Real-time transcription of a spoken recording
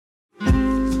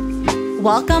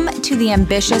Welcome to the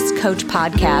Ambitious Coach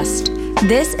Podcast.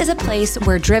 This is a place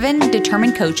where driven,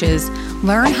 determined coaches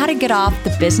learn how to get off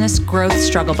the business growth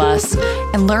struggle bus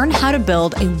and learn how to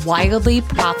build a wildly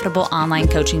profitable online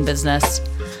coaching business.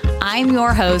 I'm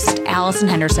your host, Allison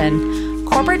Henderson,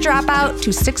 corporate dropout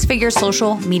to six-figure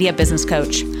social media business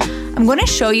coach. I'm going to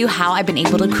show you how I've been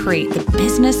able to create the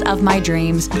business of my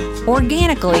dreams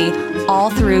organically,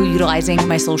 all through utilizing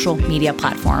my social media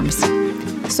platforms.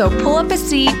 So pull up a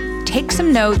seat, take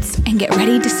some notes, and get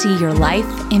ready to see your life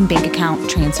and bank account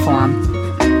transform.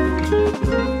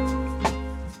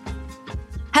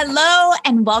 Hello,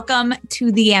 and welcome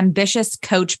to the Ambitious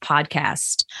Coach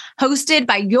Podcast, hosted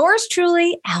by yours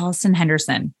truly, Allison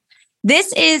Henderson.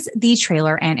 This is the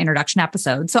trailer and introduction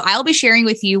episode, so I'll be sharing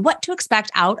with you what to expect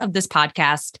out of this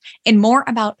podcast and more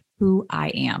about who I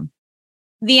am.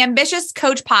 The Ambitious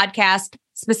Coach Podcast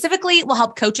specifically will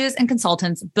help coaches and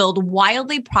consultants build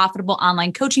wildly profitable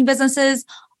online coaching businesses,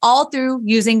 all through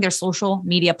using their social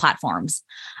media platforms.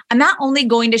 I'm not only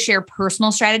going to share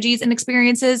personal strategies and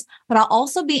experiences, but I'll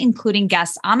also be including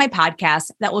guests on my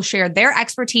podcast that will share their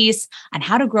expertise on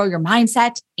how to grow your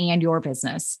mindset and your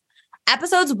business.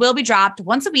 Episodes will be dropped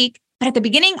once a week, but at the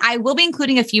beginning, I will be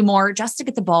including a few more just to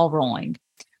get the ball rolling.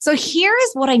 So here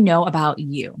is what I know about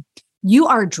you. You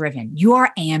are driven, you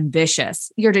are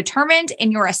ambitious, you're determined,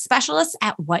 and you're a specialist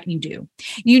at what you do.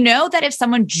 You know that if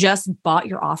someone just bought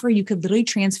your offer, you could literally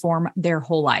transform their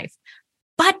whole life.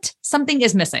 But something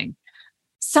is missing.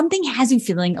 Something has you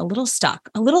feeling a little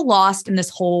stuck, a little lost in this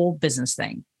whole business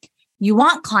thing. You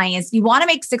want clients, you want to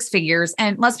make six figures,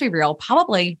 and let's be real,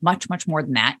 probably much, much more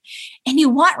than that. And you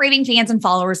want raving fans and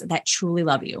followers that truly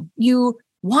love you. You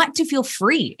want to feel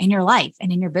free in your life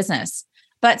and in your business.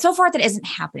 But so far, that isn't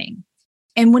happening.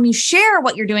 And when you share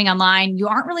what you're doing online, you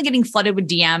aren't really getting flooded with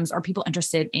DMs or people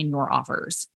interested in your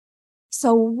offers.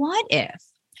 So what if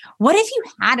you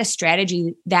had a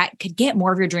strategy that could get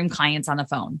more of your dream clients on the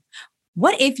phone?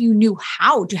 What if you knew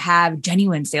how to have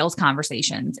genuine sales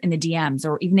conversations in the DMs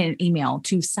or even in an email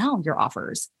to sell your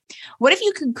offers? What if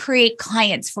you could create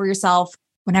clients for yourself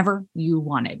whenever you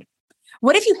wanted?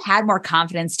 What if you had more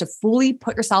confidence to fully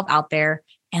put yourself out there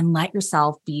and let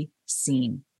yourself be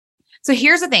seen? So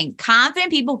here's the thing. Confident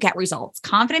people get results.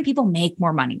 Confident people make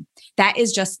more money. That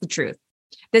is just the truth.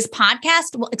 This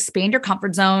podcast will expand your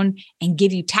comfort zone and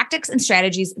give you tactics and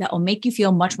strategies that will make you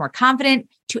feel much more confident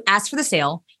to ask for the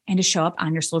sale and to show up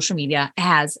on your social media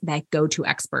as that go-to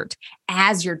expert,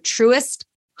 as your truest,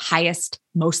 highest,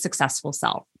 most successful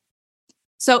self.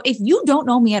 So if you don't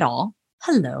know me at all,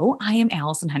 hello, I am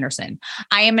Allison Henderson.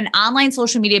 I am an online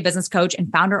social media business coach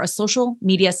and founder of Social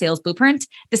Media Sales Blueprint.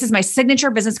 This is my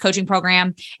signature business coaching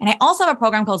program. And I also have a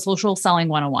program called Social Selling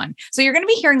 101. So you're going to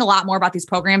be hearing a lot more about these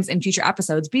programs in future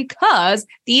episodes because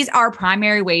these are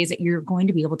primary ways that you're going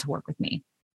to be able to work with me.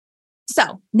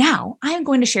 So now I am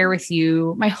going to share with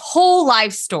you my whole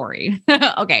life story.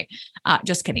 Okay,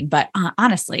 just kidding. But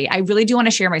honestly, I really do want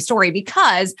to share my story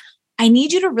because I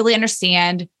need you to really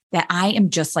understand that I am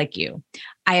just like you.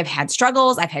 I have had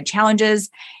struggles, I've had challenges,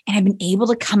 and I've been able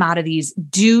to come out of these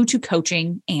due to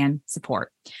coaching and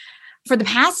support. For the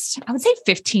past, I would say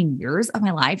 15 years of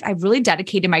my life, I've really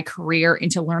dedicated my career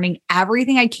into learning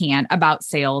everything I can about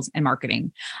sales and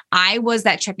marketing. I was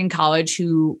that chick in college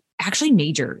who actually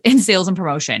majored in sales and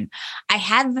promotion. I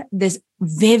have this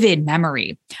vivid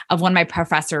memory of one of my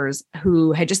professors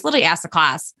who had just literally asked the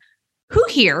class, "Who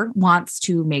here wants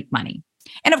to make money?"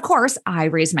 And of course, I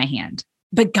raised my hand.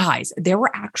 But guys, there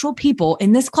were actual people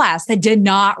in this class that did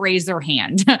not raise their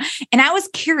hand. And I was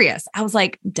curious. I was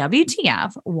like,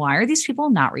 WTF, why are these people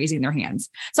not raising their hands?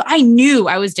 So I knew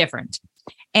I was different.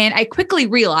 And I quickly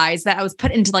realized that I was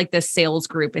put into like this sales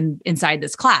group inside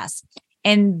this class.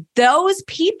 And those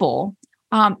people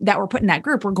that were put in that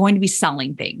group were going to be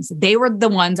selling things. They were the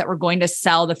ones that were going to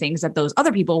sell the things that those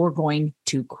other people were going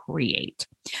to create.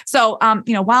 So,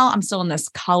 while I'm still in this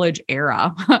college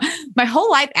era, my whole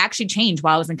life actually changed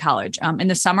while I was in college. In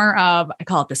the summer of, I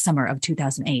call it the summer of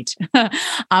 2008,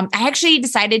 I actually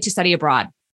decided to study abroad.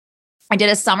 I did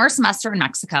a summer semester in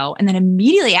Mexico. And then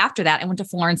immediately after that, I went to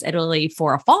Florence, Italy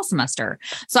for a fall semester.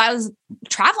 So I was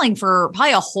traveling for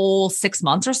probably a whole 6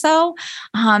 months or so.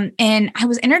 And I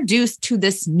was introduced to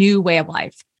this new way of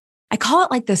life. I call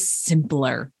it like the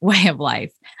simpler way of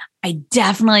life. I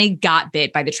definitely got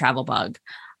bit by the travel bug.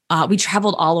 We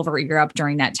traveled all over Europe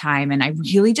during that time, and I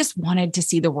really just wanted to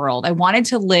see the world. I wanted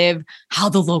to live how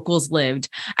the locals lived.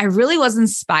 I really was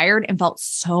inspired and felt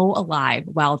so alive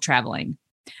while traveling.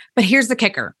 But here's the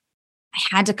kicker. I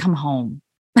had to come home,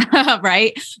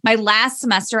 right? My last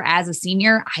semester as a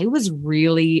senior, I was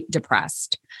really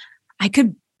depressed. I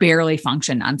could barely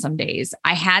function on some days.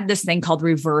 I had this thing called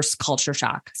reverse culture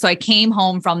shock. So I came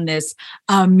home from this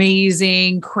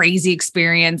amazing, crazy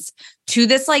experience to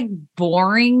this like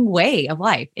boring way of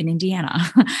life in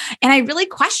Indiana. And I really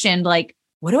questioned, like,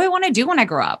 what do I want to do when I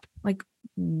grow up?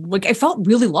 Like I felt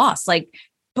really lost, like,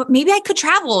 but maybe I could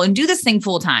travel and do this thing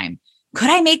full time. Could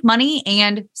I make money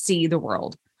and see the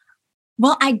world?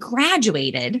 Well, I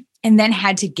graduated and then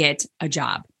had to get a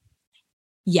job.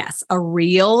 Yes, a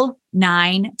real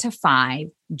 9 to 5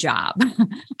 job.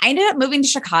 I ended up moving to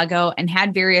Chicago and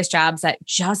had various jobs that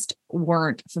just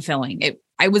weren't fulfilling.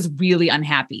 I was really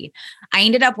unhappy. I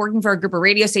ended up working for a group of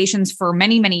radio stations for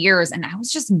many, many years, and I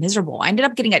was just miserable. I ended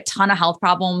up getting a ton of health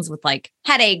problems with like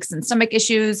headaches and stomach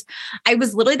issues. I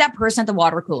was literally that person at the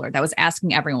water cooler that was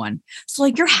asking everyone, so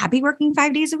like, you're happy working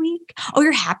 5 days a week? Oh,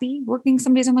 you're happy working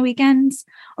some days on the weekends?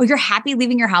 Oh, you're happy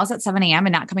leaving your house at 7 a.m.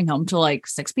 and not coming home till like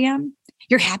 6 p.m.?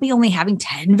 You're happy only having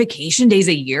 10 vacation days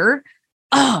a year?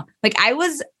 Oh, like I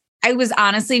was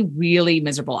honestly really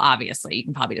miserable. Obviously, you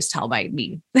can probably just tell by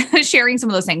me sharing some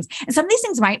of those things. And some of these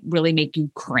things might really make you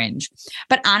cringe.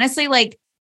 But honestly, like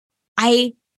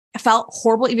I felt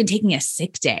horrible even taking a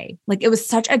sick day. Like it was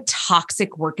such a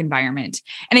toxic work environment.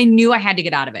 And I knew I had to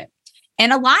get out of it.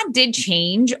 And a lot did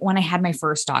change when I had my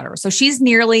first daughter. So she's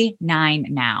nearly 9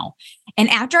 now. And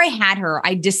after I had her,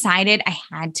 I decided I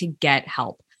had to get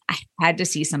help. I had to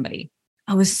see somebody.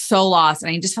 I was so lost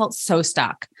and I just felt so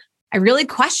stuck. I really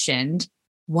questioned,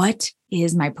 what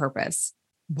is my purpose?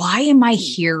 Why am I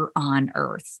here on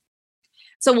earth?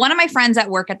 So one of my friends at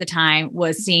work at the time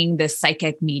was seeing this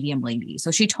psychic medium lady.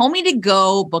 So she told me to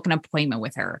go book an appointment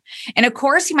with her. And of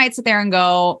course, you might sit there and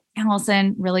go,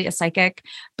 Allison, really a psychic?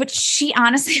 But she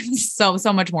honestly was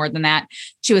so much more than that.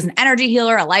 She was an energy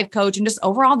healer, a life coach, and just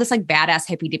overall this like badass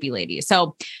hippie dippy lady.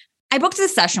 So I booked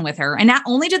this session with her. And not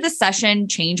only did this session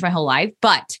change my whole life,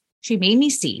 but she made me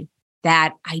see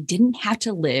that I didn't have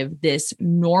to live this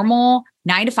normal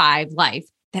 9 to 5 life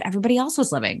that everybody else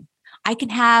was living. I can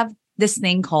have this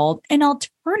thing called an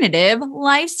alternative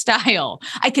lifestyle.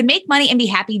 I could make money and be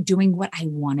happy doing what I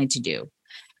wanted to do.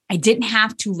 I didn't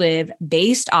have to live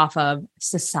based off of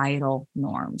societal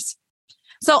norms.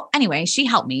 So anyway, she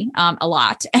helped me a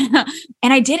lot.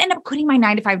 And I did end up quitting my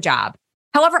 9 to 5 job.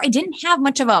 However, I didn't have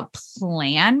much of a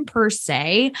plan per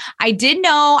se. I did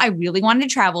know I really wanted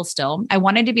to travel still. I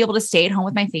wanted to be able to stay at home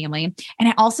with my family. And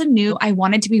I also knew I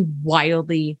wanted to be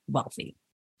wildly wealthy.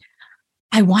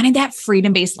 I wanted that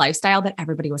freedom-based lifestyle that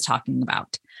everybody was talking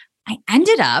about. I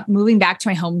ended up moving back to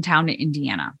my hometown in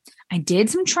Indiana. I did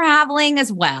some traveling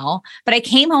as well, but I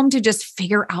came home to just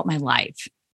figure out my life.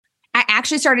 I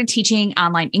actually started teaching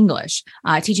online English,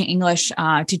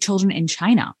 to children in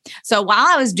China. So while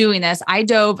I was doing this, I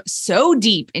dove so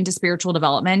deep into spiritual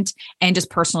development and just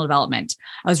personal development.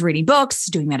 I was reading books,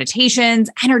 doing meditations,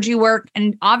 energy work,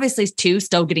 and obviously too,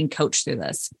 still getting coached through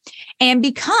this. And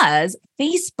because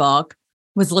Facebook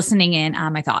was listening in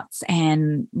on my thoughts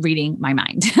and reading my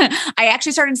mind, I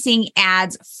actually started seeing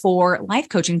ads for life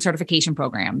coaching certification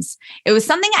programs. It was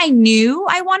something I knew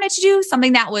I wanted to do,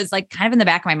 something that was like kind of in the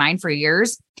back of my mind for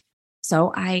years.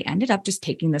 So I ended up just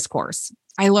taking this course.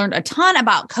 I learned a ton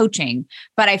about coaching,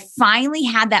 but I finally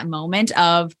had that moment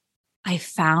of, I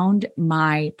found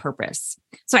my purpose.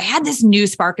 So I had this new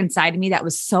spark inside of me that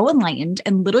was so enlightened,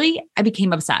 and literally I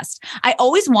became obsessed. I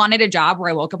always wanted a job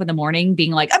where I woke up in the morning being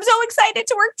like, I'm so excited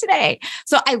to work today.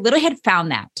 So I literally had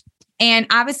found that. And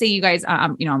obviously you guys,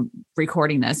 I'm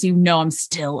recording this, I'm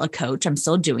still a coach. I'm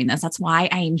still doing this. That's why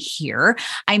I am here.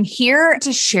 I'm here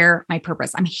to share my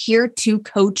purpose. I'm here to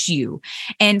coach you.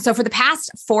 And so for the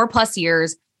past 4+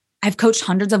 years, I've coached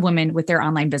hundreds of women with their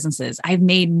online businesses. I've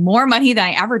made more money than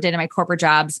I ever did in my corporate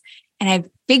jobs. And I've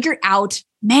figured out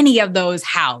many of those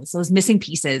hows, those missing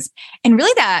pieces, and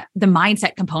really the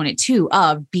mindset component too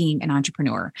of being an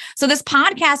entrepreneur. So this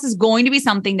podcast is going to be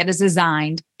something that is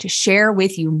designed to share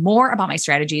with you more about my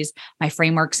strategies, my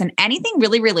frameworks, and anything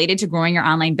really related to growing your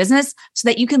online business so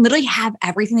that you can literally have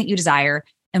everything that you desire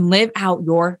and live out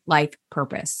your life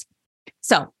purpose.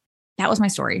 So that was my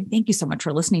story. Thank you so much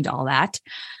for listening to all that.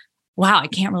 Wow, I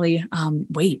can't really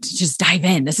wait to just dive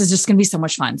in. This is just going to be so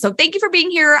much fun. So thank you for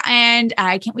being here. And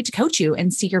I can't wait to coach you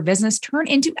and see your business turn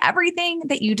into everything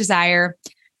that you desire.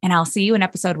 And I'll see you in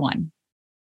episode 1.